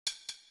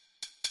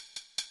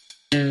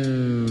This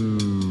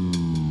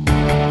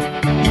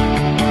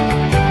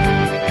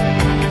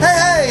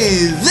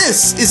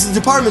is the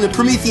Department of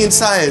Promethean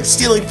Science,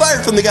 stealing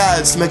fire from the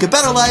gods to make a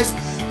better life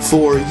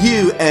for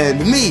you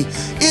and me.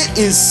 It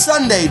is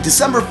Sunday,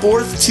 December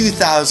 4th,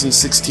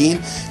 2016,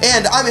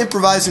 and I'm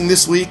improvising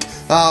this week,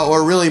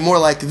 or really more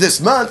like this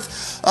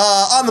month,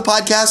 on the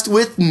podcast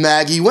with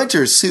Maggie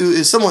Winters, who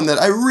is someone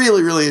that I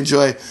really, really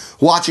enjoy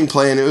watching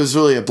play, and it was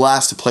really a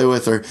blast to play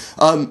with her.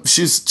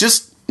 She's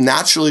just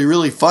naturally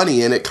really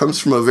funny, and it comes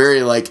from a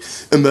very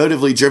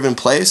emotively driven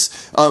place,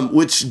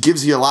 which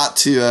gives you a lot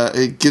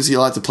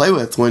to play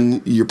with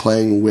when you're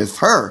playing with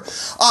her.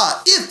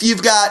 If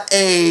you've got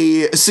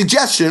a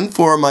suggestion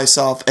for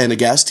myself and a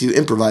guest to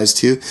improvise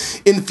to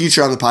in the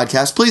future on the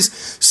podcast, please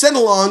send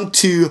along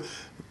to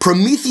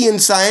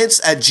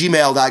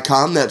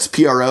prometheanscience@gmail.com. That's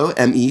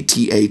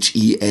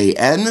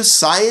PROMETHEAN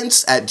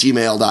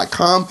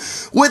science@gmail.com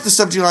with the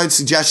subject line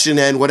suggestion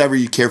and whatever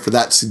you care for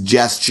that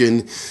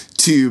suggestion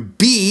to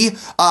be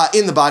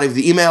in the body of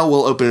the email.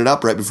 We'll open it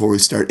up right before we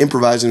start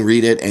improvising,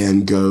 read it,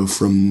 and go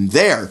from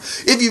there.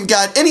 If you've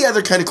got any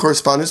other kind of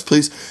correspondence,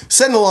 please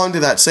send along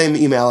to that same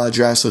email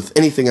address with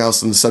anything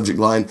else in the subject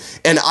line,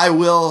 and I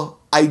will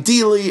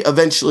ideally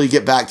eventually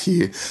get back to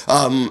you.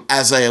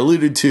 As I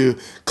alluded to,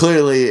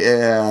 clearly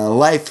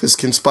life has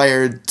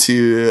conspired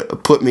to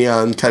put me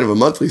on kind of a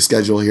monthly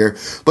schedule here,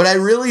 but I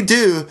really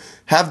do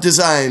have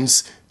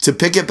designs to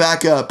pick it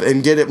back up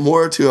and get it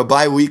more to a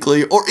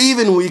bi-weekly or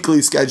even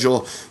weekly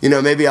schedule.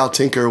 Maybe I'll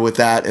tinker with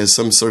that as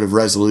some sort of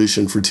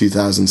resolution for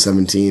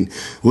 2017.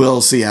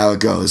 We'll see how it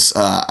goes.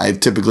 I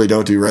typically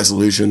don't do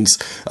resolutions.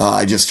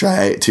 I just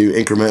try to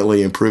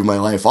incrementally improve my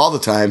life all the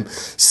time.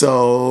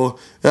 So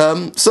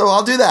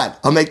I'll do that.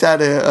 I'll make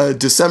that a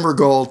December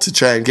goal to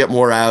try and get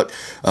more out.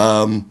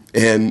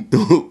 And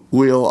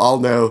we'll all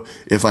know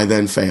if I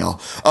then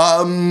fail.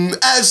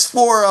 As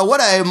for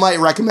what I might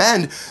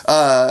recommend,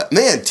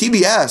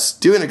 TBS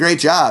doing a great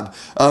job.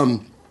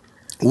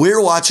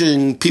 We're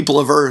watching People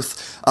of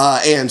Earth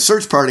and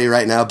Search Party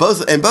right now.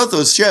 Both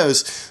those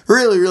shows,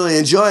 really, really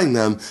enjoying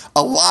them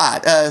a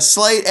lot.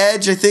 Slight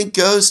edge, I think,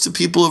 goes to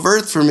People of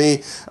Earth for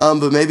me,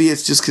 but maybe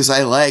it's just because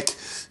I like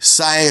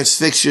science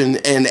fiction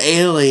and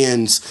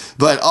aliens,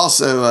 but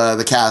also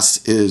the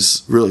cast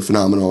is really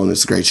phenomenal and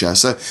it's a great show.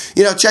 So,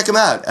 check them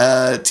out.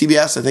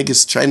 TBS, I think,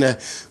 is trying to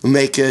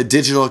make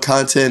digital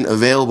content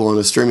available in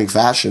a streaming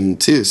fashion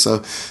too.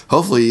 So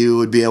hopefully you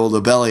would be able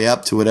to belly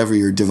up to whatever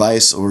your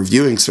device or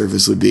viewing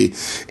service would be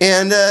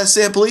and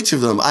sample each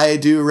of them. I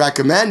do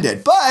recommend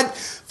it. But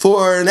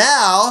for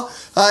now,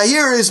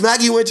 here is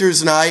Maggie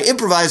Winters and I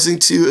improvising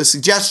to a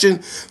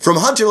suggestion from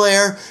Hunter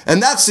Lair,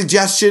 and that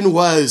suggestion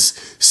was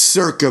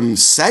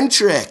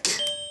circumcentric.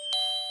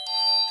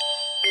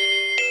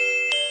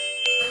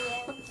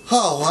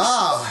 Oh,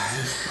 wow.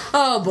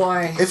 Oh,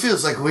 boy. It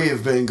feels like we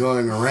have been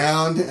going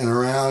around and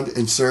around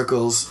in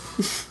circles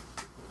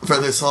for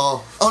this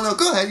whole... Oh, no,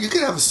 go ahead. You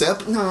can have a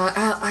sip. No,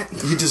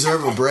 you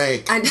deserve a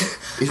break.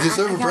 You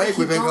deserve a break.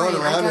 We've been going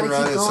around and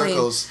around in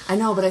circles. I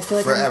know, but I feel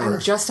like I'm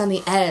just on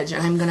the edge,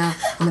 and I'm gonna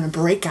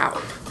break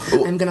out.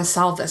 Ooh. I'm gonna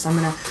solve this. I'm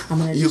gonna.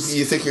 You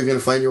think you're gonna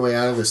find your way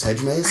out of this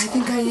hedge maze? I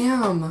think I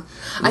am. Well,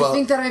 I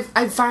think that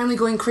I'm finally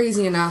going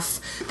crazy enough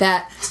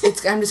that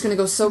I'm just gonna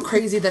go so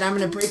crazy that I'm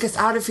gonna break us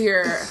out of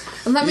here.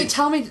 And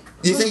tell me.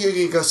 You think you're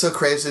gonna go so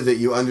crazy that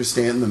you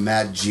understand the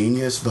mad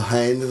genius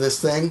behind this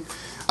thing?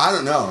 I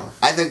don't know.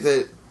 I think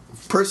that,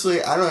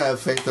 personally, I don't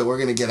have faith that we're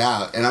going to get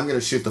out, and I'm going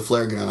to shoot the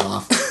flare gun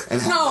off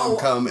and have them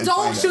come and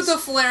don't find shoot us. the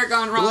flare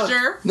gun, Roger.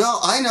 Look, no,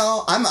 I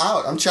know. I'm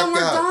out. I'm checked out.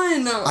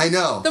 Then we're done. I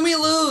know. Then we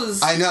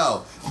lose. I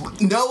know.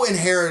 No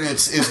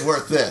inheritance is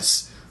worth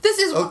this. This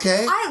is...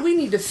 Okay? We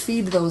need to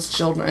feed those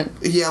children.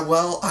 Yeah,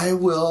 well, I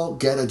will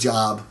get a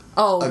job.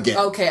 Oh, again.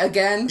 Okay,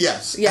 again?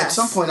 Yes. At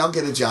some point, I'll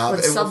get a job,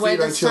 and Subway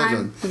we'll feed our children.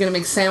 Time? We're going to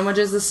make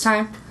sandwiches this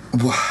time?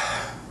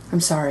 I'm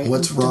sorry.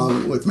 What's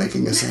wrong with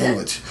making a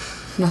sandwich?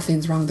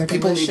 Nothing's wrong. They're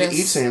People delicious. need to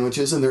eat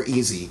sandwiches, and they're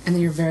easy.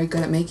 And you're very good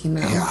at making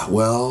them. Yeah,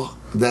 well,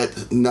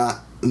 that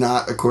not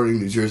according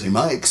to Jersey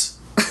Mike's.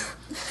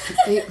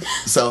 They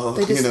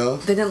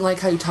didn't like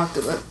how you talked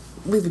to them.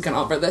 We've gone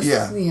over this.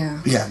 Yeah.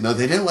 No,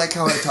 they didn't like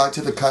how I talked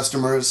to the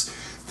customers.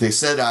 They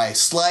said I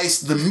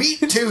sliced the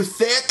meat too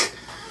thick.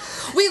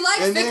 We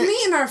like thick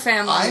meat in our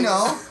family. I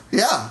know.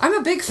 Yeah. I'm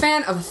a big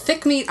fan of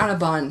thick meat on a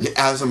bun.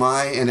 As am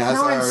I, and as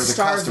are the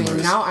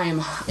customers. Now I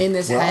am in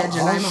this hedge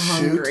and I'm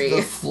hungry. Shoot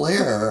the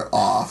flare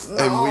off,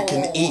 and we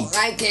can eat.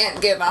 I can't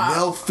give up.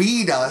 They'll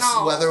feed us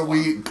whether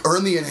we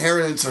earn the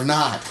inheritance or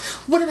not.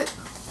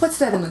 What's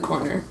that in the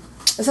corner?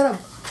 Is that a...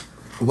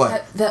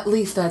 What? That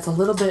leaf that's a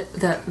little bit...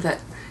 That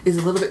is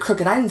a little bit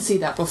crooked. I didn't see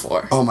that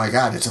before. Oh my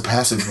God, it's a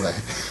passageway.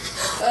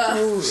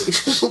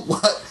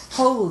 What?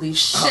 Holy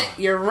shit,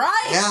 you're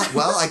right. Yeah,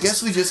 well, I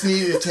guess we just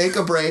needed to take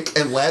a break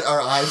and let our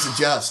eyes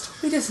adjust.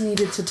 We just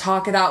needed to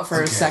talk it out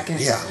for a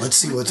second. Yeah, let's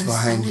see what's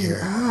behind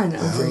here.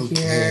 Over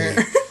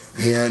here.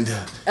 And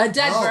a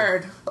dead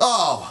bird.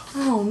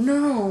 Oh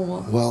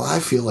no. Well, I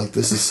feel like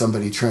this is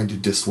somebody trying to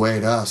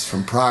dissuade us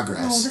from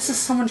progress. Oh, this is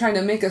someone trying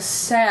to make us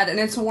sad, and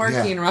it's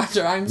working,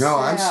 Roger. I'm sad. No,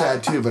 I'm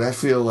sad too, but I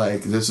feel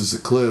like this is a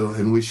clue,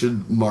 and we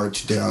should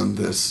march down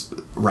this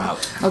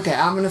route. Okay,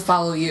 I'm gonna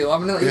follow you.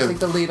 I'm gonna let you take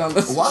the lead on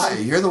this. Why?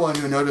 You're the one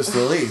who noticed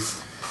the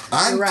leaf.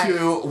 I'm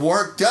too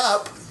worked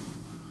up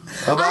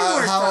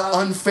about how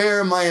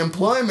unfair my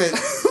employment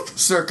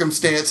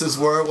circumstances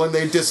were when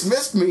they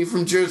dismissed me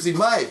from Jersey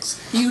Mike's.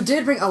 You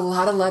did bring a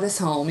lot of lettuce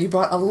home. You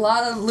brought a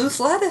lot of loose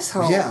lettuce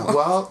home. Yeah,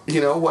 well,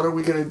 what are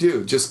we going to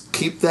do? Just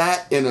keep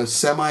that in a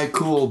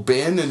semi-cool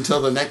bin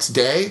until the next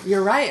day?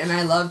 You're right, and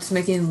I loved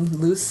making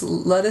loose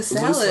lettuce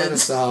salad. Loose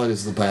lettuce salad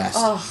is the best.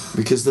 Oh.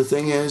 Because the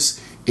thing is,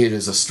 it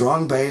is a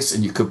strong base,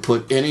 and you could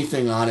put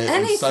anything on it,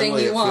 and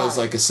suddenly it feels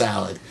like a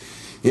salad.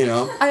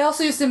 I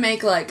also used to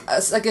make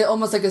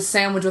almost like a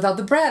sandwich without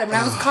the bread. I mean,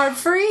 I was carb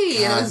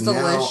free, and it was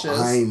delicious.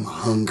 Now I'm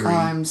hungry. Oh,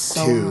 I'm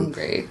so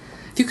hungry.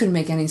 If you could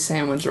make any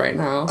sandwich right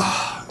now,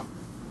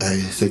 I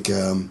think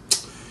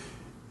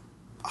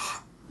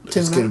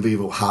it's going to be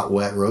hot,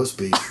 wet roast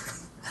beef.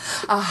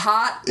 A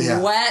hot,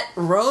 wet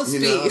roast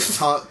beef.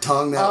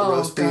 Tongue that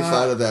roast beef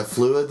out of that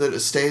fluid that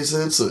it stays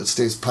in, so it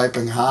stays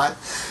piping hot,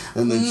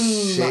 and then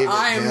shave it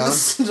down. I'm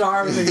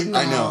starving.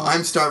 I know.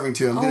 I'm starving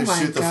too. I'm going to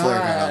shoot the flare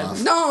gun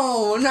off.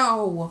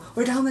 No.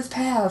 We're down this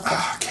path.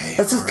 Okay.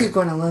 Let's just keep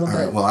going a little bit.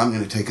 Right, well, I'm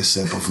going to take a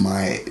sip of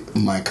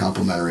my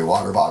complimentary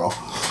water bottle.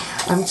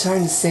 I'm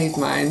trying to save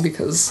mine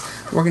because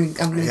we're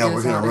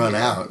gonna run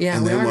out. Yeah,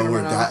 and then when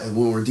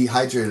we're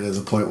dehydrated to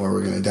the point where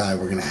we're gonna die,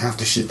 we're gonna have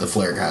to shoot the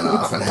flare gun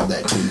off and have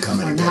that team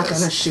come in and get us. We're not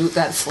gonna shoot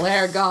that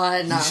flare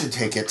gun. You should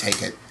take it.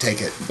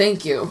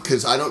 Thank you.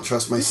 Because I don't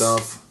trust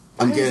myself.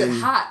 Why is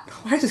it hot?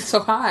 Why is it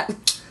so hot?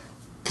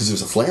 Because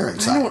there's a flare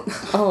inside.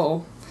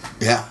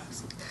 Yeah.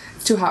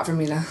 It's too hot for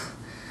me to.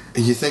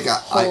 You think you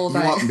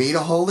want me to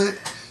hold it?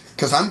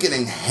 Because I'm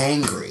getting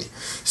hangry.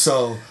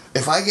 So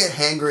if I get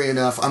hangry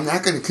enough, I'm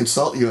not going to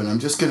consult you, and I'm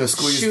just going to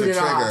squeeze the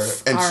trigger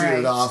and shoot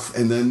it off,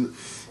 and then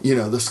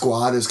the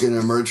squad is going to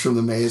emerge from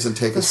the maze and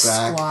take us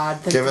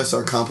back, give us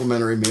our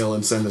complimentary meal,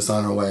 and send us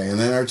on our way. And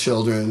then our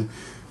children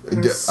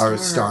are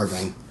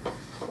starving.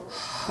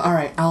 All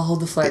right, I'll hold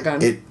the flare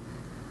gun. It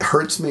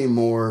hurts me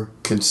more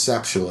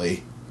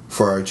conceptually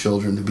for our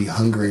children to be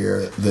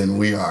hungrier than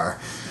we are,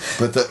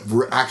 but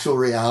the actual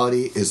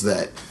reality is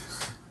that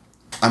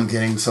I'm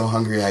getting so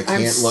hungry I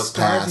can't look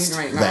past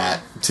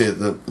that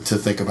to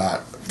think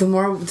about. The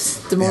more we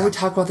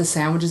talk about the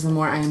sandwiches, the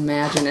more I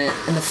imagine it,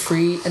 and the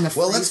free.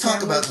 Well, let's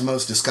talk about the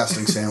most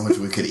disgusting sandwich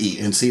we could eat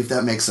and see if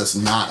that makes us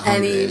not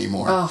hungry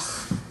anymore.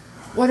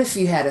 What if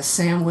you had a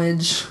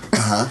sandwich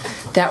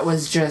that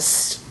was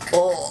just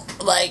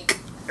like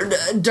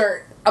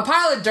dirt, a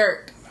pile of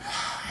dirt?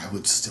 I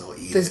would still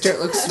eat This dirt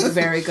looks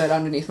very good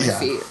underneath my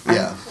feet.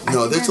 Yeah.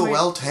 No, it's a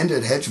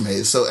well-tended hedge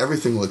maze, so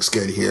everything looks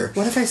good here.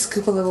 What if I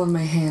scoop a little in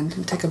my hand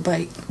and take a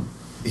bite?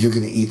 You're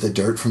going to eat the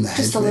dirt from the hedge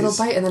maze? Just a little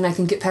bite, and then I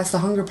can get past the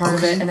hunger part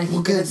of it, and I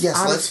can get us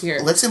out of here.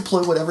 Let's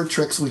employ whatever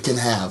tricks we can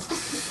have.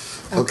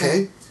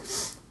 Okay?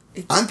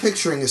 I'm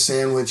picturing a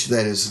sandwich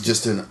that is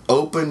just an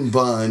open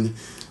bun,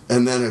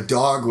 and then a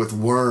dog with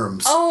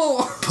worms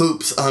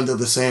poops onto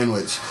the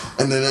sandwich.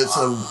 And then it's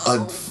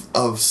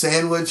a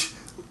sandwich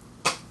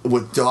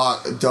with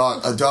a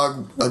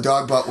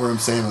dog butt worm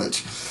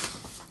sandwich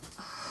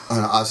on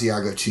an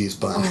Asiago cheese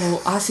bun.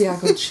 Oh,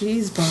 Asiago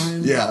cheese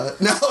bun. Yeah.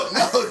 No,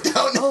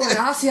 don't. Oh, an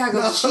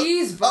Asiago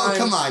cheese bun. Oh,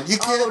 come on. You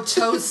can't. Oh,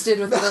 toasted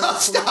with a little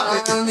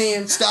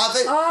salami. Stop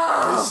it.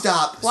 Oh.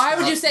 Stop. Why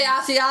would you say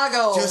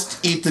Asiago?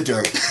 Just eat the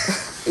dirt.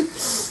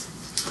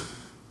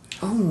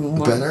 Oh,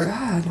 my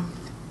God.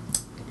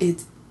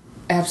 It's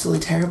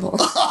absolutely terrible.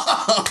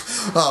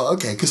 Oh,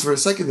 okay. Because for a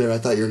second there, I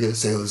thought you were going to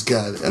say it was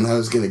good, and I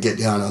was going to get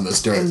down on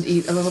this dirt and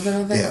eat a little bit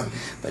of it. Yeah,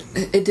 but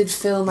it did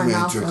fill my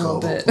mouth a little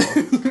bit.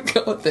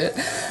 Go with it.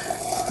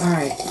 All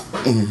right.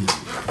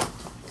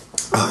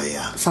 Oh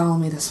yeah. Follow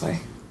me this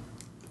way.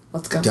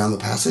 Let's go down the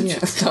passage. Yeah,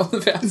 down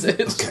the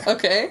passage.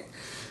 Okay.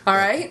 All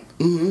right.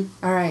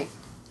 Mm-hmm. All right.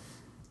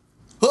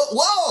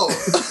 Whoa!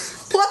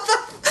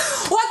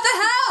 What the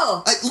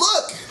hell?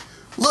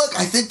 Look,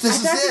 I think this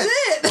is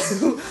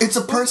it. It's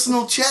a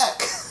personal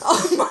check.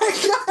 Oh my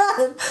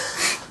God.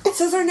 It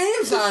says our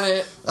names on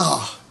it.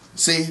 Oh,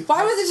 see?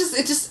 Why was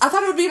it just, I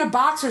thought it would be in a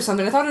box or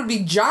something. I thought it would be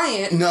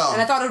giant. No. And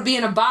I thought it would be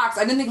in a box.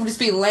 I didn't think it would just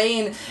be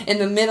laying in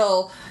the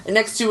middle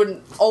next to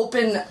an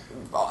open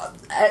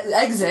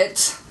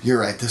exit. You're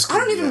right. I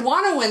don't even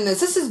want to win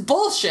this. This is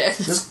bullshit.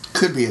 This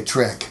could be a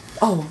trick.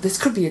 Oh, this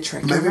could be a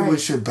trick. Maybe we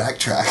should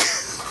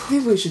backtrack.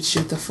 Maybe we should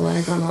shoot the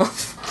flag gun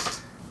off.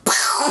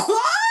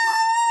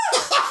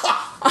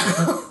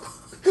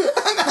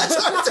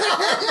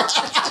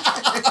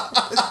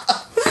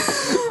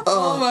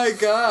 Oh my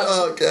God.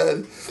 Oh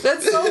God.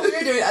 That's so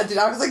weird. Dude,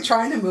 I was like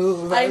trying to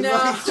move. I know.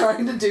 I was like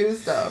trying to do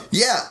stuff.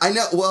 Yeah, I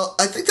know. Well,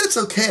 I think that's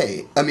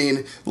okay. I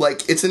mean,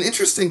 like, it's an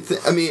interesting thing.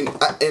 I mean,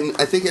 and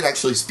I think it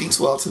actually speaks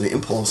well to the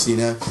impulse,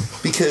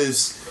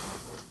 because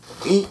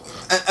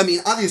I mean,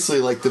 obviously,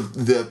 like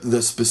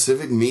the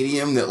specific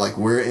medium that like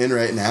we're in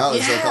right now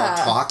is like all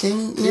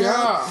talking, you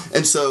know,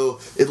 and so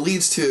it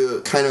leads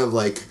to kind of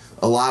like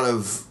a lot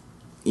of,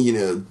 you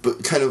know,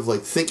 but kind of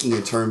like thinking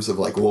in terms of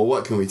like, well,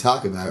 what can we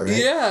talk about, right?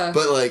 Yeah.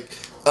 But like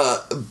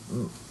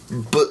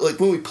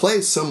when we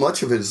play, so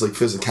much of it is like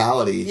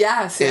physicality.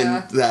 Yes.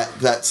 And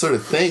that sort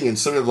of thing, and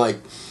sort of like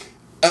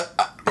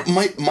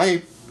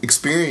my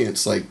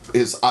experience like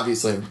is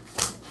obviously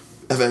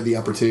I've had the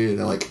opportunity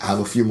to like have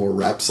a few more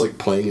reps like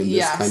playing in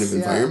this kind of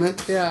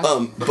environment. Yeah.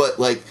 But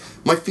like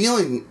my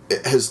feeling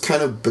has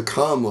kind of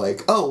become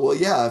like, oh well,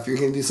 yeah, if you're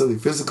gonna do something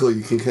physical,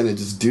 you can kind of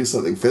just do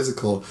something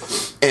physical,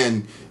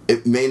 and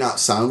it may not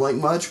sound like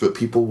much, but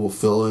people will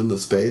fill in the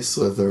space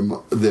with their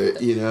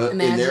you know,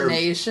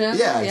 imagination.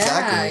 Yeah,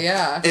 exactly.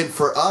 Yeah. And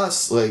for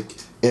us, like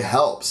it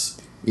helps.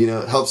 You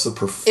know, it helps the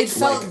it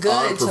felt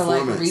good to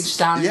like reach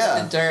down into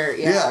the dirt.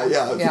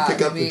 To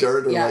pick up the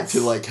dirt, or like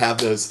to like have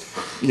those,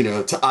 you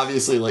know, to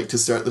obviously like to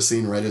start the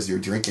scene right as you're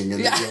drinking,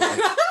 and then you're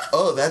like,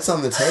 oh, that's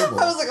on the table.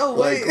 I was like, oh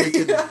wait. Like we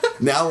could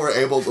now we're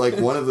able to, like,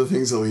 one of the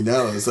things that we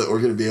know is that we're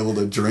going to be able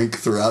to drink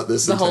throughout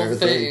this entire whole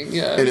thing.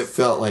 Yeah. And it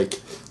felt like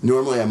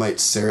normally I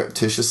might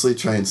surreptitiously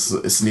try and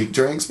sneak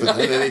drinks, but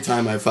then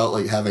anytime I felt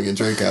like having a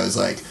drink, I was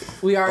like,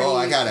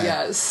 I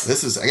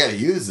gotta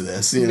use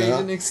this. You know,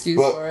 made an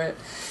excuse for it.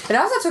 It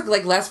also took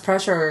like less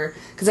pressure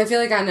because I feel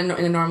like in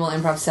a normal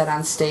improv set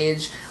on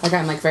stage, like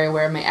I'm like very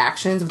aware of my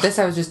actions. But this,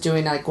 I was just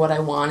doing like what I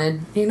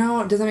wanted. You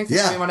know, does that make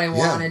sense? Doing what I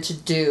wanted to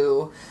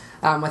do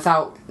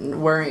without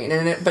worrying,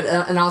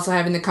 and also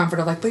having the comfort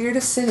of like, but you're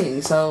just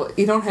sitting, so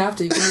you don't have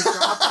to. You can just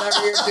drop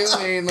whatever you're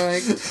doing,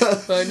 like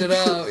find it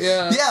out.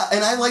 Yeah,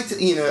 and I liked,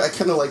 you know, I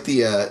kind of like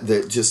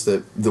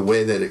the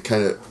way that it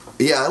kind of.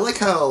 Yeah, I like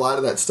how a lot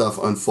of that stuff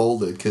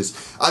unfolded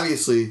because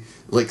obviously,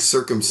 like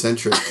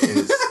circumcentric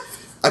is.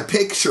 I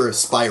picture a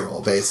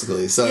spiral,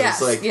 basically. So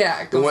it's like,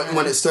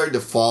 when it started to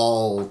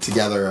fall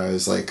together, I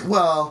was like,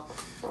 well,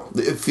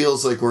 it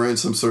feels like we're in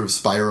some sort of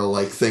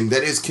spiral-like thing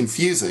that is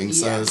confusing.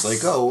 So I was like,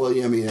 oh, well,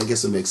 yeah, I mean, I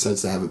guess it makes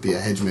sense to have it be a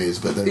hedge maze,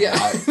 but then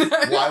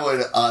why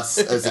would us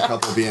as a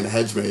couple be in a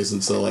hedge maze?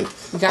 And so, like,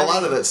 a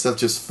lot of that stuff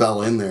just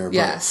fell in there.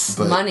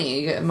 But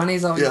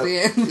money's always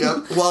being.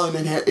 Well, I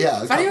mean,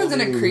 if anyone's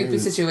in a creepy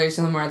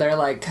situation where they're,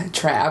 like,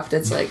 trapped,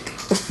 it's like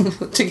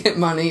to get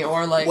money,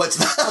 or, like,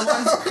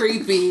 someone's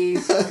creepy,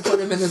 put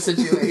them in the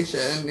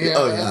situation. You know?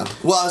 Oh, yeah.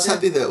 Well, I was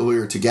happy that we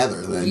were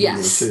together then.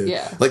 Yes, too.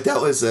 Yeah. Like,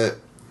 that was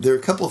there are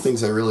a couple of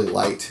things I really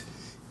liked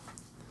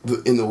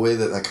in the way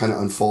that kind of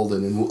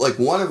unfolded, and like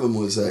one of them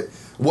was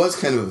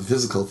kind of a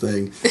physical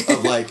thing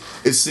of like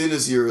as soon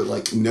as you're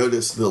like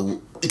notice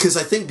because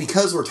I think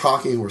because we're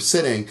talking and we're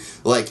sitting,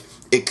 like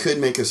it could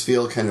make us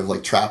feel kind of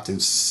like trapped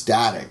and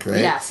static,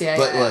 right? Yes,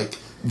 But like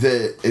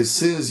as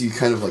soon as you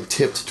kind of like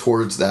tipped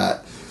towards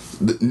that.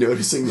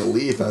 Noticing the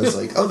leaf, I was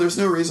like, oh, there's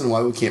no reason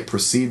why we can't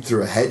proceed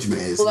through a hedge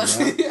maze. Well,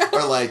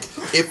 or like,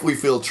 if we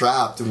feel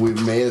trapped, we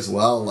may as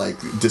well like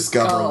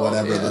discover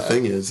whatever the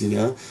thing is, you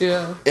know?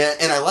 Yeah.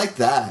 And I like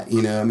that,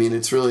 you know? I mean,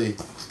 it's really...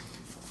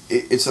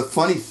 It's a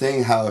funny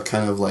thing how it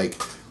kind of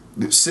like...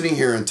 Sitting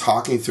here and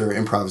talking through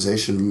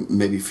improvisation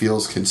maybe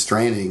feels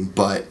constraining,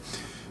 but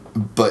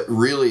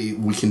really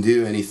we can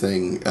do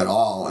anything at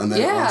all, and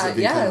then it ends up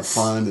being kind of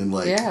fun and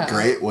like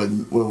great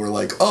when we're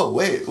like, oh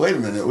wait a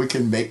minute, we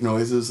can make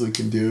noises, we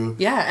can do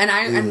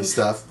and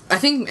stuff. I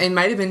think it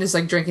might have been just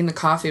like drinking the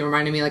coffee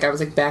reminded me like I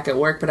was like back at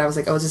work, but I was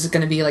like, oh, is this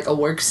going to be like a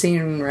work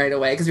scene right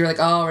away? Because we were like,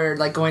 oh, we're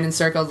like going in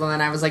circles, and then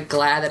I was like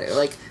glad that it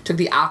like took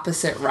the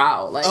opposite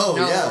route. Like,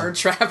 we're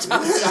trapped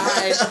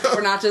outside.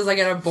 We're not just like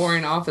at a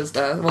boring office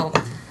desk. Well,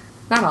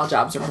 not all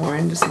jobs are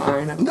boring, just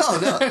mine. No.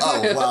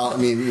 Oh, well, I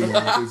mean, you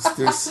know,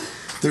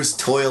 there's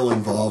toil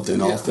involved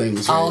in all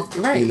things, right?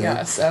 Right, you know?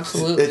 Yes,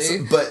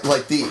 absolutely. But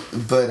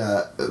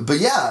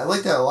yeah, I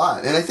like that a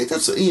lot, and I think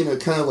that's, you know,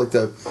 kind of like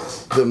I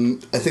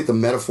think the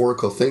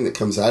metaphorical thing that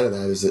comes out of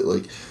that is that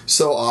like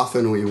so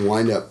often we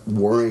wind up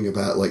worrying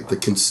about like the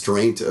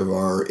constraint of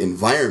our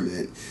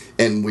environment,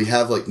 and we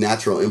have like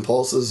natural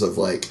impulses of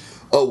like,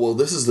 oh well,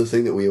 this is the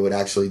thing that we would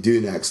actually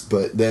do next,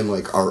 but then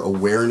like our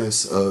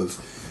awareness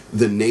of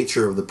the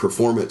nature of the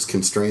performance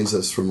constrains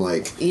us from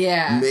like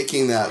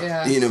making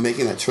that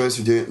making that choice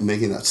or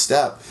making that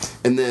step.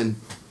 And then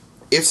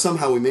if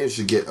somehow we manage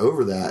to get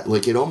over that,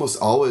 like it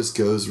almost always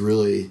goes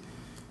really,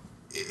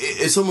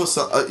 it's almost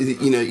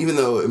you know, even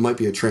though it might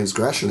be a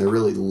transgression, I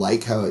really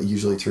like how it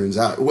usually turns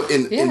out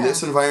in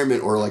this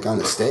environment or like on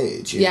a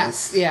stage. You know?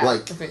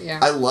 Like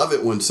I love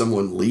it when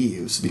someone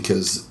leaves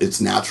because it's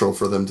natural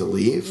for them to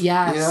leave.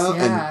 Yes, you know,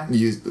 and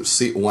you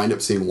wind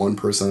up seeing one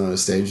person on a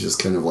stage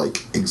just kind of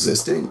like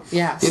existing.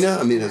 Yes, you know,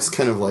 I mean, it's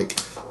kind of like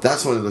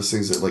that's one of those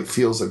things that like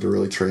feels like a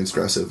really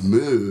transgressive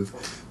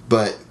move,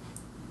 but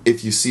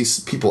if you see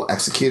people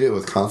execute it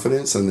with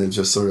confidence and then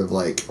just sort of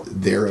like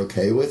they're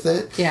okay with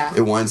it,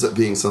 it winds up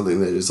being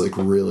something that is like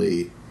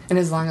really. And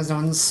as long as no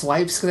one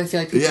swipes, because I feel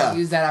like people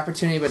use that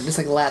opportunity, but just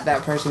like let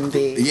that person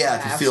be. Yeah,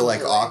 to feel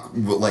like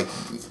awkward, like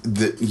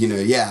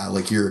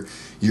like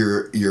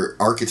your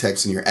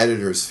architects and your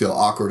editors feel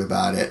awkward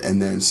about it,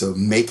 and then so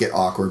make it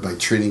awkward by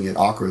treating it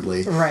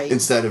awkwardly, right?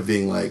 Instead of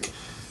being like,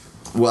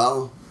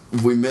 well,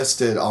 we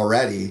missed it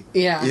already.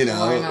 Yeah.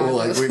 Or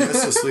like we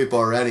missed the sweep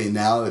already.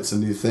 Now it's a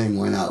new thing.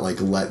 Why not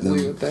like let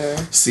them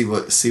see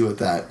what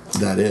that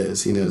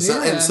is? So,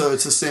 yeah. And so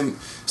it's the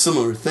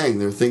similar thing.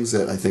 There are things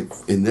that I think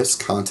in this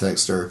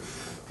context feel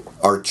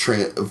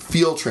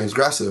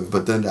transgressive,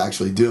 but then to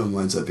actually do them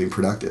winds up being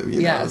productive.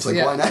 It's like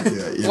why not do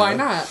it? Why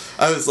not?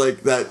 I was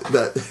like that.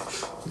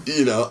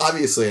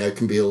 Obviously I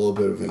can be a little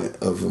bit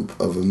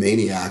of a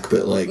maniac,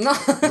 but like,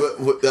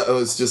 I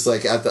was just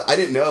like I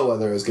didn't know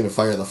whether I was going to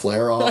fire the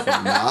flare off or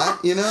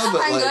not, But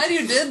I'm glad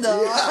you did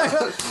though.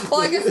 Yeah.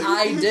 Well, I guess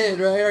I did,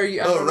 right? Or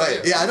you?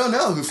 Right. Yeah, I don't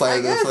know who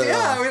fired the flare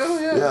off. We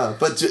don't. Yeah,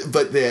 but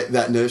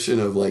that notion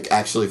of like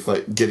actually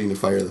getting to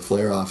fire the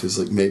flare off is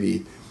like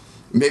maybe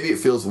it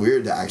feels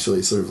weird to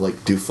actually sort of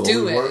like do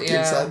Foley work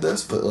inside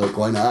this, but like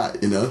why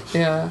not,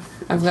 Yeah.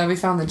 I'm glad we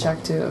found the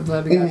check too. I'm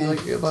glad we got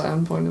like the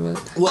end point of it.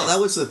 Well, that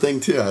was the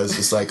thing too. I was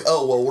just like,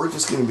 oh well, we're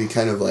just going to be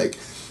kind of like,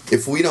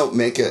 if we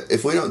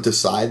don't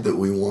decide that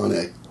we want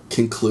to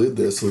conclude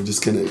this, we're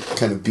just going to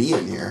kind of be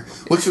in here,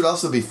 which would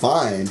also be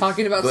fine.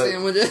 Talking about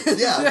sandwiches.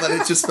 Yeah, but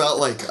it just felt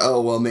like,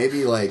 oh well,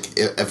 maybe like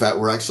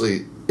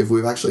if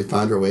we've actually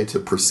found our way to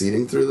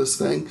proceeding through this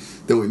thing,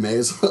 then we may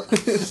as well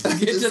just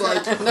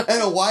like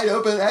and a wide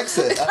open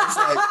exit. I was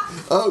like,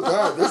 oh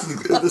god,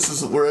 this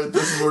is we're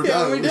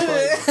done.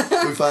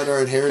 We find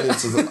our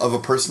inheritance of a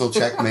personal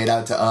check made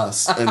out to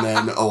us, and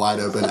then a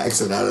wide open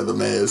exit out of the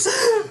maze.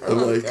 I'm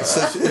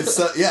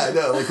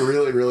like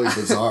really really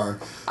bizarre.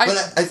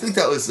 But I think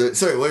that was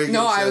sorry. What are you?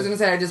 No, I was gonna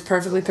say I just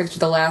perfectly pictured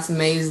the last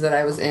maze that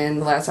I was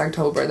in last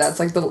October. That's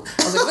like I was like,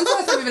 when's the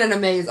last time you've been in a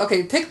maze?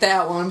 Okay, pick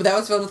that one, but that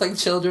was filled with like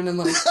children and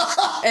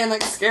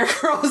like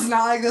scarecrows,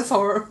 not like this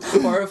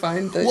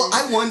horrifying thing. Well,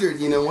 I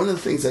wondered, one of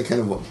the things I kind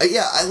of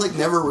I like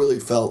never really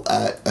felt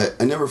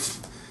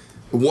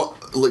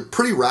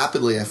pretty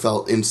rapidly I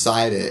felt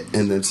inside it,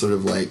 and then sort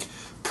of like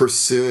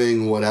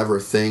pursuing whatever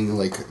thing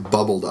like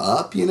bubbled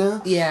up,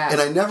 Yeah.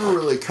 And I never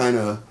really kind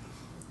of,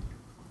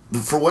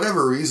 for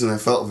whatever reason, I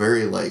felt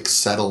very like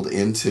settled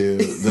into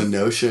the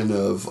notion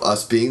of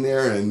us being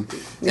there, and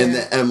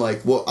I'm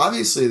like, well,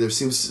 obviously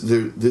this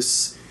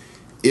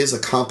is a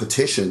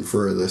competition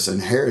for this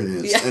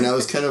inheritance, and I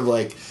was kind of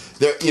like,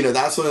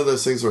 that's one of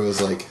those things where I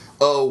was like,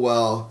 oh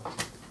well,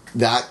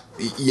 that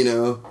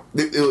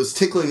it was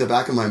tickling the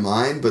back of my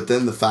mind, but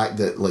then the fact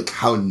that like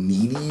how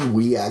needy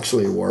we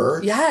actually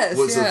were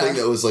was the thing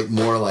that was like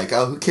more like,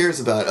 oh, who cares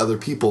about other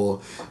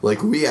people,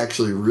 like we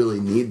actually really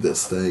need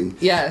this thing.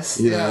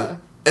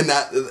 And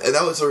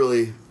that was a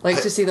really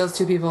to see those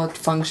two people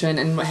function,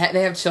 and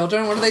they have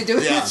children. What are they doing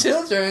with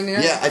children?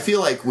 Yeah, I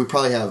feel like we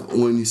probably have.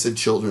 When you said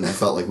children, I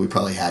felt like we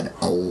probably had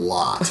a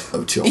lot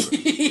of children.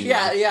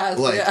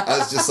 I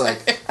was just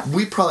like,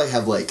 we probably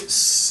have like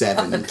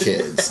 7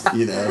 kids,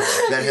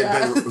 that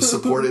had been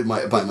supported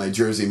by my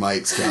Jersey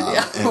Mike's job,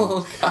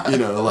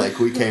 and like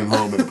we came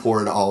home and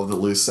poured all of the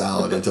loose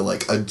salad into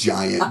like a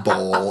giant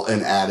bowl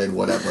and added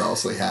whatever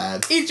else we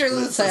had. Eat your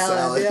loose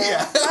salad.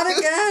 Not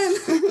again.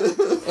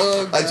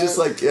 I just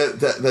like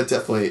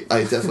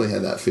I definitely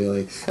had that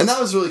feeling, and that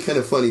was really kind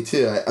of funny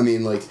too. I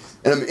mean, like,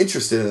 and I'm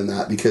interested in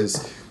that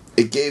because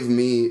it gave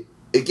me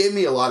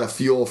a lot of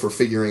fuel for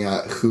figuring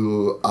out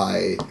who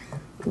I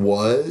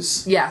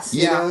was. Yes.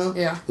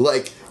 Yeah.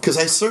 Like, because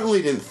I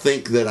certainly didn't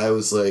think that I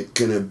was like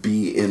gonna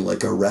be in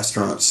like a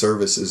restaurant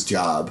services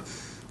job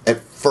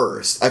at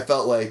first. I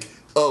felt like,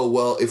 oh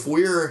well, if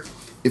we're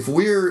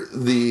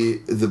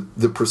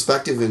the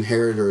prospective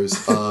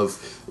inheritors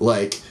of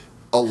like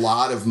a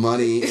lot of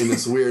money in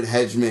this weird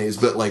hedge maze,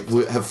 but like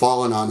have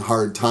fallen on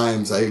hard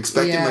times, I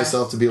expected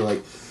myself to be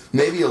like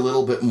maybe a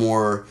little bit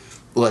more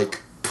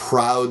like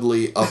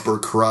proudly upper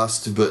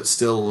crust, but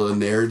still a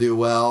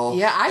ne'er-do-well.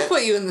 Yeah, I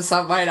put you in the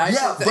subway.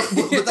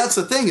 But that's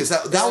the thing, is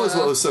that was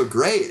what was so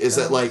great, is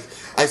that like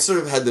I sort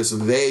of had this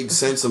vague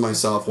sense of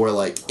myself where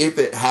like if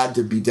it had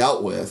to be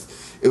dealt with,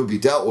 it would be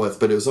dealt with,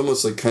 but it was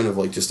almost like kind of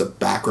like just a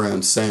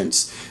background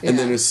sense. And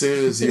then as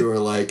soon as you were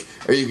like,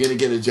 are you going to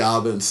get a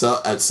job at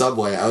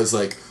Subway? I was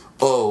like,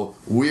 oh,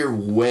 we're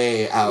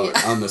way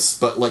out on the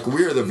spot. Like,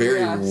 we're the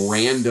very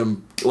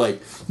random,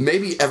 like,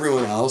 maybe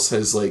everyone else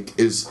has, like,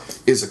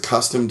 is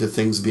accustomed to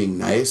things being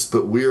nice,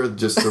 but we're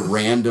just the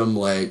random,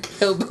 like,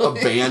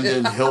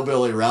 abandoned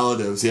hillbilly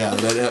relatives,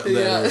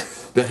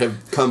 that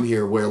have come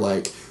here where,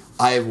 like,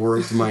 I have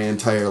worked my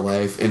entire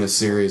life in a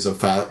series of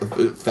fast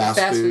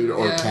food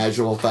or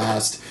casual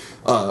fast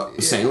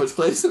sandwich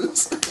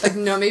places. Like,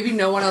 maybe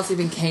no one else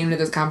even came to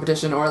this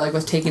competition or like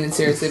was taking it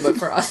seriously, but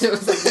for us it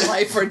was like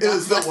life or death. It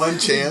was the one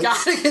chance.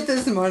 Gotta get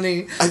this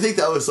money. I think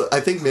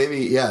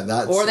maybe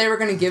that's. Or they were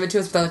gonna give it to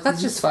us, but like,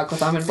 let's just fuck with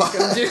them and make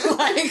them do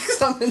like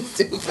something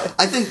stupid.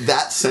 I think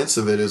that sense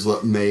of it is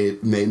what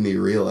made me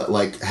realize,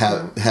 like,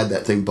 had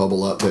that thing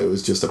bubble up that it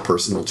was just a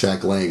personal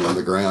check laying on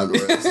the ground,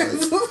 where it's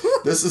like.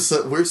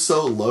 we're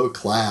so low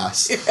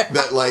class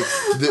that like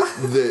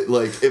the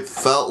like it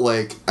felt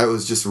like I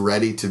was just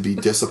ready to be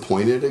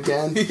disappointed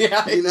again.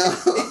 Yeah, you know,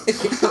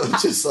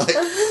 just like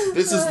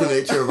this is the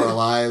nature of our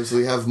lives.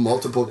 We have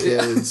multiple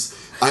kids.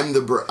 I'm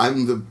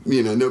the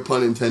no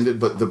pun intended,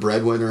 but the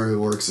breadwinner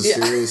who works a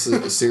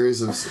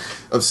series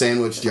of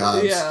sandwich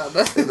jobs. Yeah,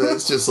 and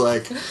it's just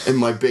like, and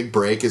my big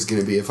break is going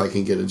to be if I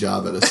can get a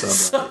job at a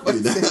Subway.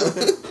 You know?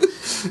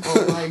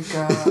 Oh my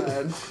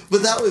god!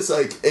 But that was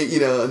like,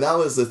 and that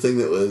was the thing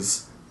that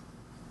was.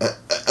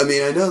 I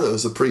mean, I know that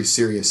was a pretty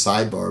serious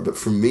sidebar, but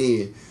for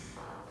me,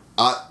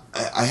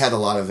 I had a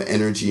lot of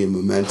energy and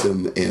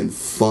momentum and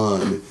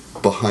fun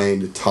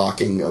behind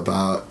talking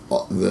about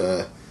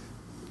the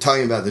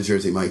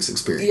Jersey Mike's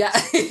experience.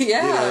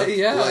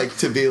 Yeah. Like,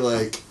 to be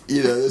like,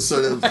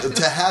 sort of,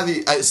 to have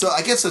you... So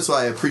I guess that's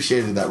why I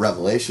appreciated that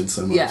revelation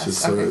so much. Yes, is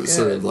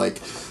sort of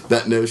like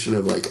that notion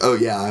of like, oh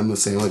yeah, I'm a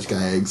sandwich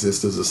guy, I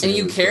exist as a sandwich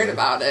guy. And you cared guy.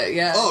 About it,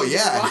 yeah. Oh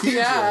yeah,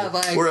 yeah.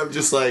 Like, where I'm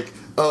just like,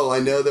 oh, I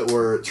know that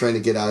we're trying to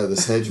get out of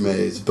this hedge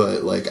maze,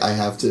 but like I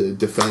have to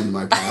defend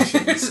my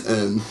passions,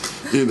 and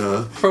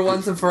for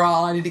once and for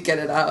all, I need to get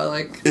it out.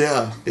 Like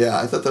yeah,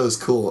 I thought that was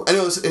cool, and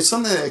it's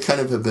something that I kind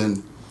of have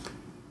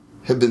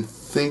been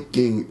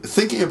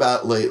thinking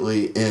about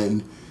lately,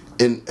 and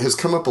has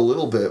come up a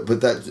little bit,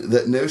 but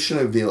that notion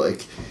of being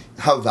like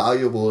how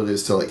valuable it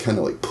is to like kind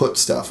of like put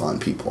stuff on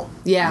people.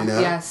 Yeah.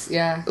 Yes.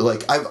 Yeah.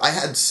 Like I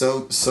had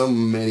so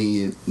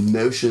many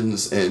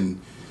notions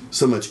and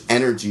so much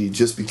energy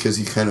just because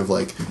you kind of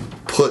like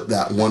put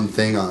that one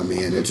thing on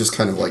me and it just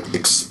kind of like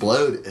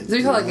exploded. So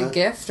you call it like a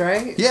gift,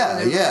 right?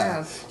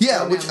 Yeah.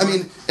 Which I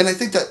mean, and I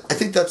think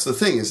that's the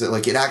thing is that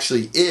like it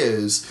actually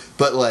is,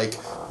 but like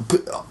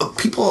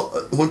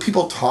when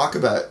people talk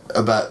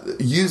about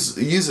use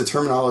the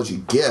terminology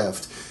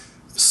gift,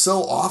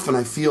 so often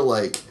I feel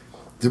like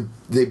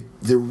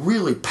they're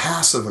really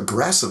passive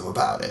aggressive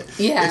about it.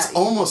 Yeah, it's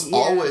almost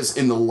always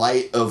in the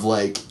light of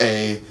like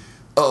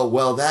oh,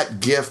 well, that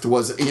gift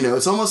was,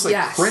 it's almost like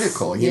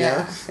critical, you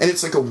know? And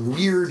it's like a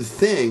weird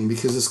thing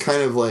because it's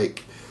kind of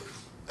like,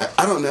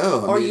 I don't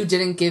know. Or you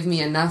didn't give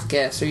me enough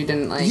gifts, or you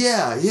didn't like...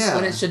 Yeah.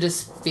 When it should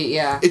just be,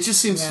 It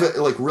just seems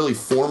like really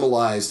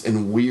formalized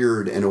and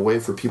weird and a way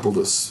for people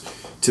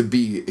to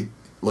be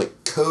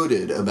like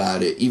coded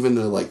about it, even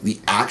though like the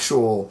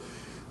actual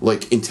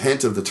like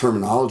intent of the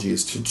terminology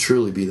is to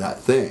truly be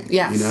that thing.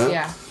 Yes,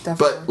 yeah, definitely.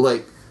 But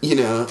like,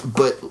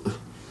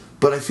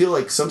 but I feel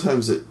like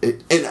sometimes and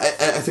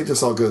I think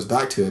this all goes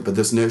back to it, but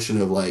this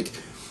notion of like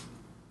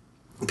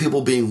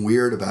people being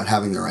weird about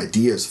having their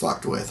ideas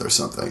fucked with or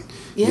something.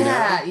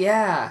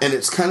 Yeah. And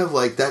it's kind of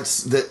like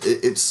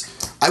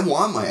I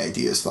want my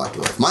ideas fucked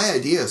with. My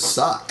idea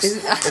sucks.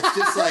 It's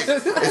just like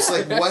it's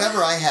like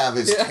whatever I have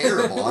is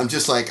terrible. I'm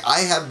just like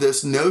I have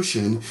this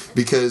notion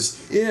because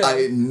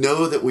I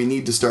know that we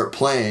need to start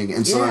playing,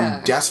 and so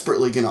I'm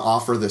desperately going to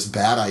offer this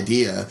bad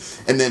idea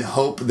and then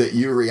hope that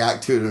you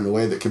react to it in a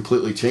way that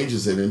completely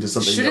changes it into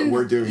something that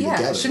we're doing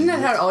together. Shouldn't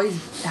that how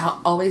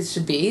it always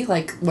should be?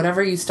 Like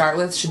whatever you start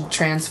with should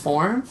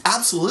transform.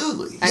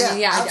 Absolutely.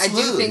 I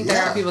do think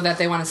there are people that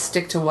they want to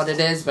stick to what it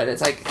is, but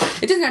it's like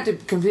it doesn't have to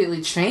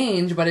completely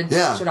change, but it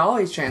should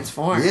always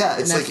transform. Yeah,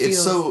 it's like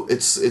it's so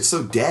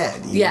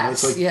dead.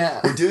 It's like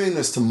we're doing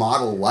this to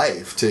model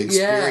life, to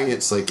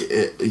experience like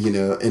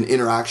an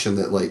interaction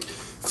that like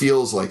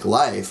feels like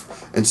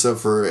life, and so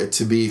for it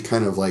to be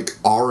kind of like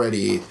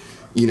already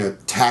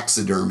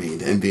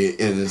taxidermied and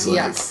is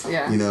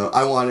like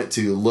I want it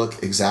to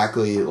look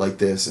exactly like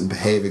this and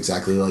behave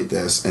exactly like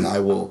this, and I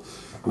will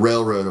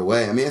railroad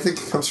away. I mean, I think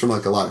it comes from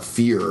like a lot of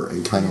fear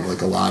and kind of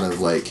like a lot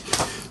of like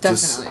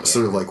just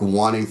sort of like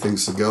wanting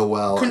things to go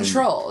well.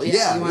 Control.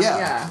 That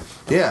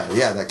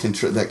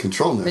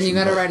control notion. Then you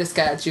gotta write a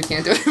sketch. You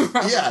can't do it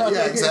wrong.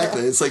 Yeah,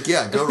 exactly. It's like,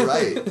 go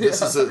write.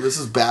 This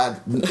is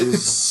bad. It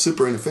is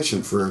super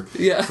inefficient for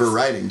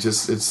writing.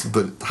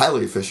 But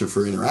highly efficient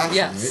for interaction.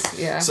 Yes. Right?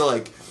 Yeah.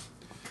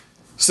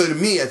 So to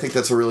me, I think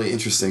that's a really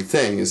interesting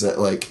thing. Is that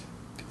like,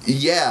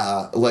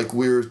 like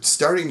we were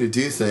starting to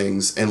do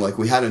things, and like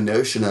we had a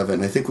notion of it,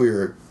 and I think we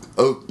were,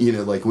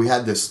 like we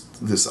had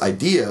this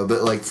idea,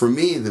 but like for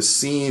me, the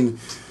scene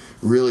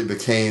really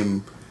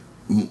became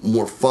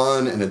more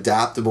fun and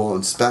adaptable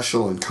and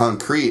special and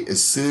concrete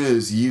as soon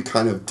as you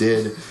kind of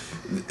did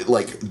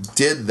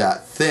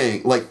that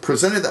thing, like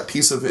presented that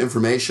piece of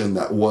information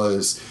that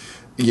was,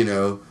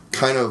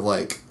 kind of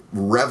like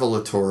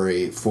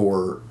revelatory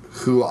for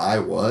who I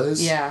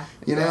was. Yeah.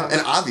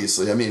 And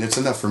obviously, I mean, it's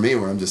enough for me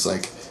where I'm just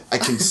like, I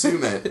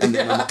consume it, and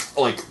then I'm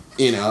like,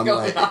 I'm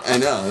like, I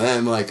know, and then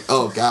I'm like,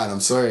 oh God, I'm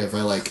sorry if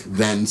I like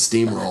then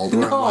steamrolled,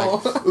 or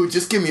I'm like, ooh,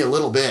 just give me a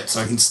little bit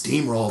so I can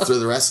steamroll through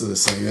the rest of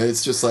this thing. And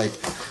it's just like,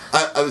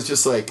 I was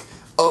just like,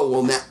 oh,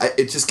 well, now,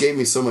 it just gave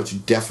me so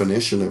much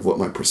definition of what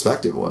my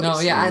perspective was. No,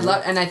 I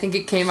love, and I think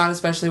it came out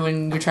especially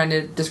when you're trying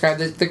to describe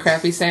the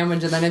crappy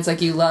sandwich, and then it's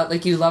like you love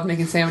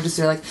making sandwiches.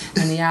 You're like,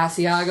 and the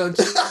Asiago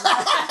cheese.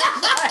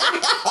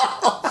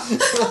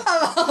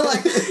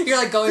 Like you're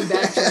like going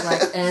back to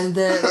like, and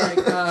then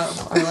like I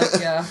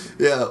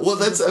like well,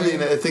 that's, I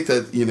mean, I think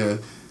that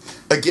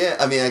again,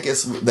 I mean, I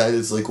guess that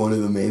is like one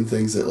of the main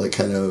things that like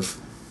kind of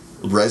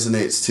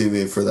resonates to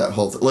me for that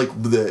whole like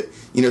the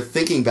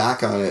thinking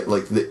back on it,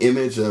 like the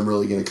image that I'm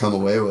really going to come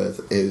away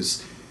with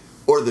is,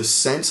 or the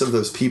sense of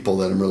those people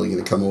that I'm really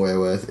going to come away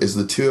with is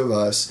the two of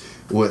us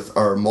with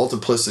our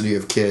multiplicity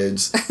of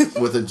kids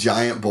with a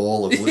giant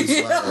bowl of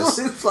loose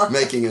lettuce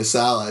making a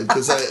salad,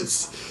 because that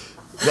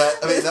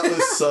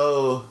was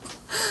so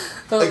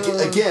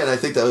again, I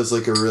think that was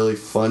like a really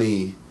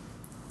funny,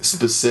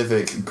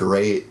 specific,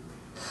 great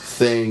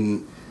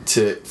thing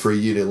for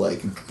you to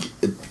like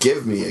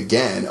give me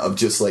again, of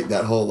just like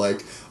that whole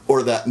like,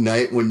 or that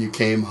night when you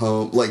came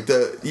home, like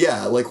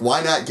like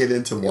why not get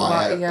into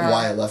why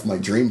I left my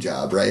dream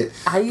job, right?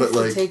 I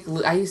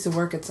used to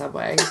work at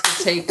Subway. I used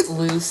to take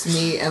loose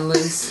meat and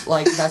loose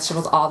like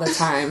vegetables all the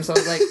time, so it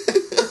was like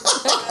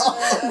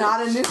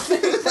not a new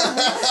thing.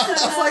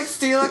 Just like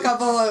steal a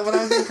couple when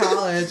I was in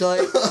college,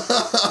 like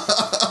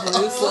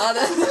loose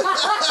lettuce.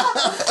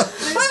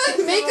 I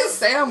would make a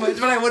sandwich,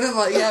 but I wouldn't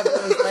but it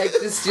was like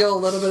just steal a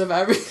little bit of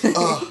everything.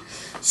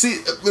 See,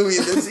 I mean,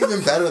 it's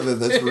even better than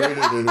that's rooted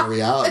in a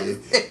reality.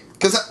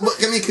 Because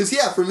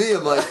for me,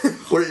 I'm like,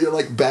 where you're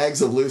like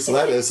bags of loose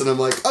lettuce, and I'm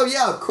like, oh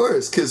yeah, of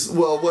course, because,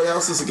 well, what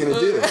else is it going to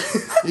do?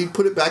 You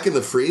put it back in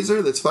the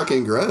freezer? That's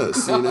fucking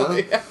gross, you know?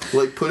 Yeah.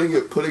 Like, putting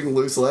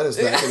loose lettuce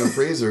back in the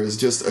freezer is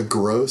just a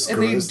gross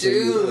thing.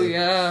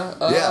 Yeah.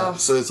 Yeah,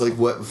 so it's like,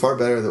 far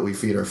better that we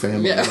feed our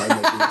family by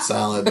making a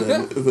salad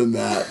than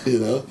that, you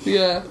know?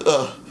 Yeah.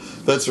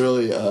 That's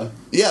really,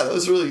 that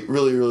was really,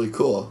 really, really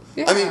cool.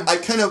 Yeah. I mean, I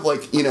kind of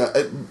like,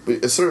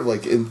 it's sort of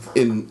like in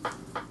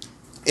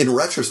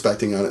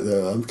retrospecting on it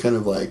though, I'm kind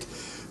of like,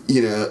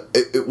 you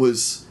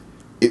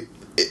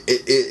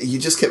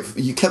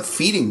kept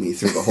feeding me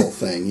through the whole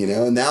thing,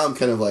 and now I'm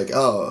kind of like,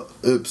 oh,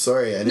 oops,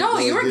 sorry, I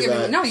didn't you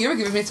were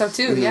giving me stuff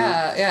too, mm-hmm.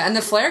 yeah, and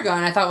the flare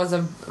gun I thought was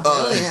a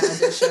brilliant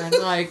addition,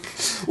 like.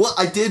 Well,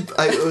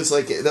 it was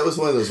like, that was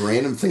one of those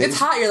random things. It's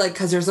hot, you're like,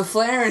 because there's a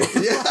flare in it.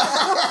 Yeah,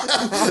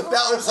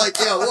 that was like,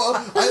 I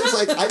was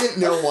like, I didn't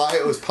know why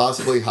it was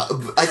possibly hot.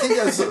 I think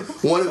that's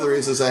one of the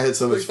reasons I had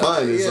so much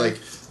fun, is like,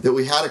 that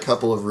we had a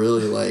couple of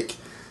really like,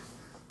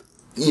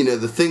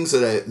 the things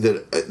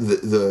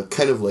the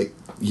kind of like,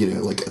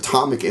 like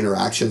atomic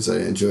interactions that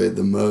I enjoyed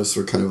the most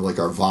were kind of like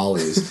our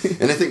volleys.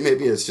 And I think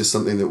maybe it's just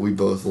something that we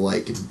both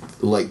like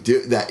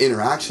do, that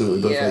interaction that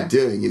we both like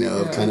doing,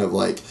 kind of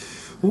like,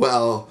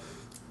 well,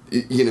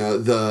 you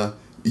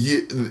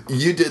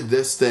did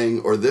this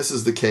thing, or this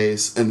is the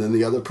case, and then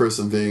the other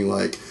person being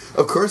like,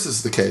 of course this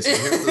is the case, and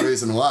here's the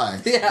reason why.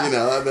 And then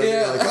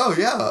you're like, oh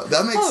yeah,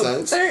 that makes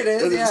sense. There it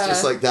is. And it's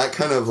just like that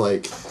kind of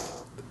like,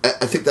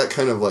 I think that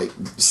kind of like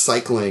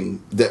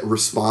cycling, that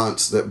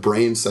response, that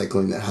brain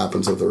cycling that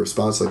happens with a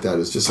response like that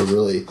is just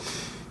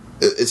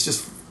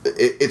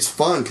it's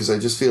fun, because I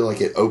just feel like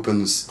it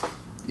opens.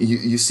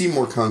 You see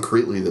more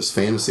concretely this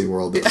fantasy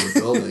world that we're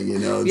building,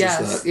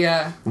 Yes,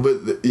 yeah.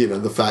 But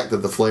the fact that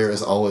the flare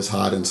is always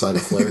hot inside a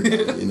flare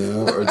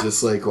gun, or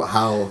just like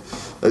how,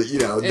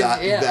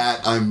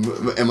 that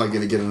am I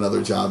going to get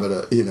another job at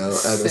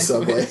a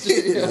Subway?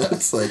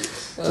 It's like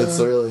it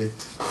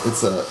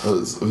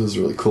was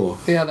really cool.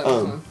 Yeah, that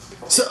was fun.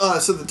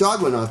 So the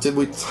dog went off. Did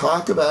we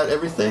talk about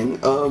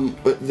everything?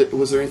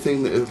 Was there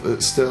anything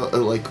that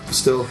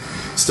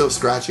still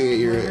scratching at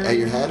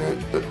your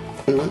head?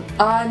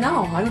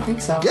 No, I don't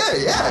think so.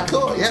 Yeah,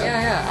 cool.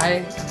 Yeah.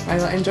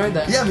 I enjoyed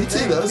that. Yeah, me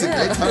too. That was a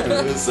great time.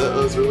 It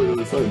was really,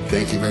 really fun.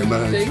 Thank you very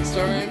much. Thanks,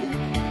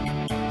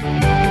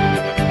 Doran.